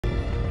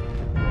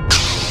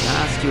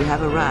least you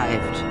have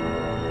arrived.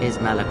 Is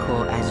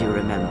Malachor as you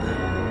remember?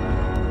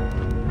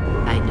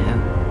 I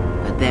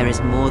know, but there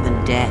is more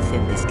than death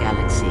in this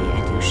galaxy,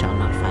 and you shall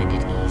not find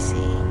it easy.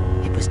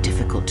 It was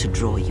difficult to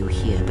draw you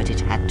here, but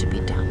it had to be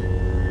done.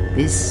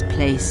 This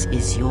place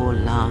is your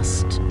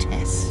last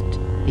test.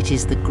 It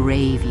is the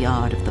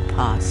graveyard of the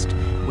past,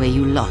 where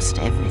you lost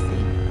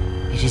everything.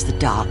 It is the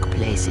dark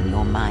place in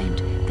your mind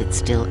that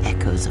still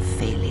echoes of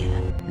failure.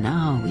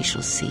 Now we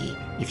shall see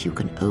if you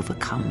can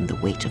overcome the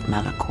weight of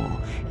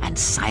Malachor and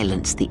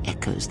silence the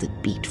echoes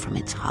that beat from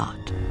its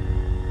heart.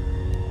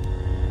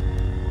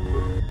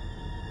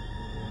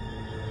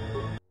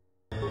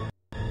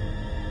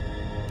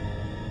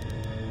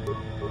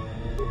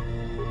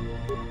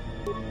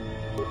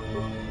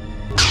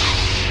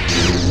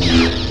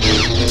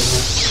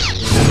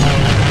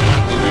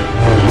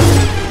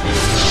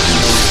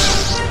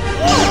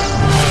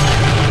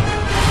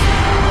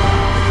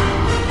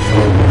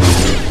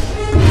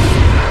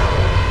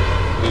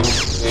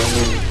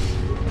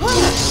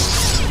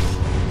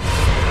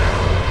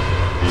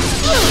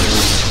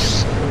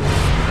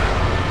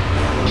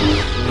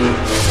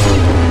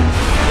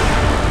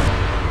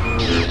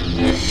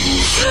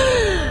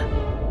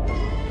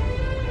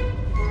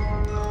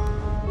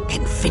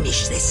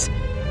 Finish this.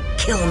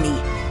 Kill me.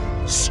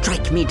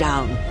 Strike me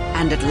down.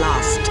 And at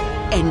last,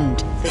 end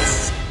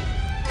this.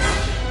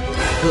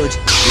 Good.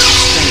 You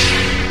have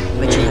strength,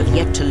 but you have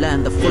yet to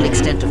learn the full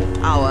extent of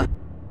power.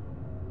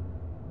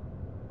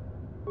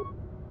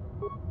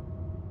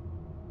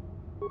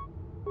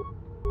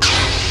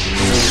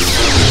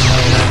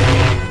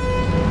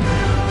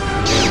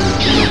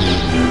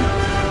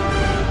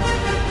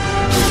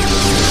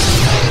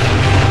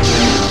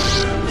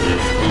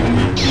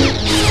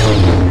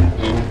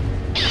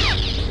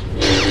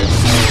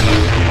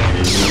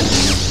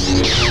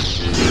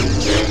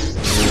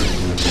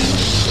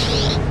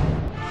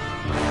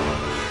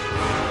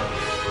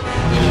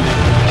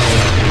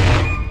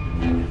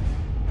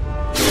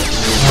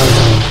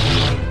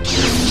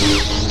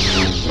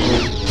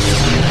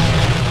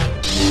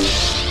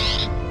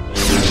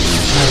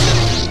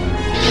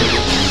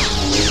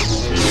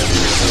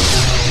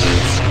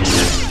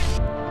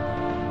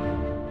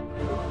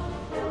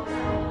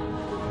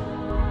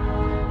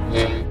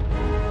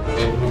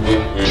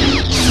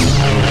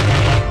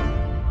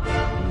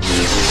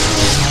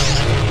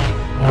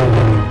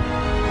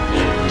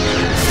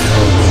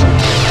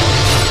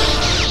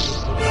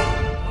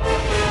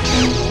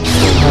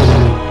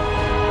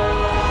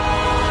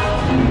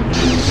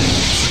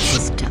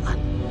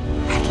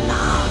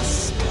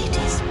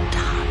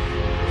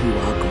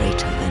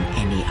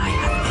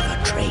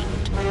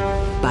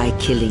 By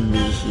killing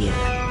me here,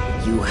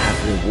 you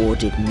have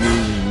rewarded me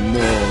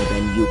more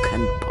than you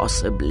can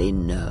possibly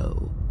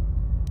know.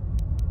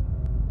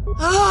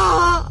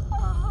 Ah!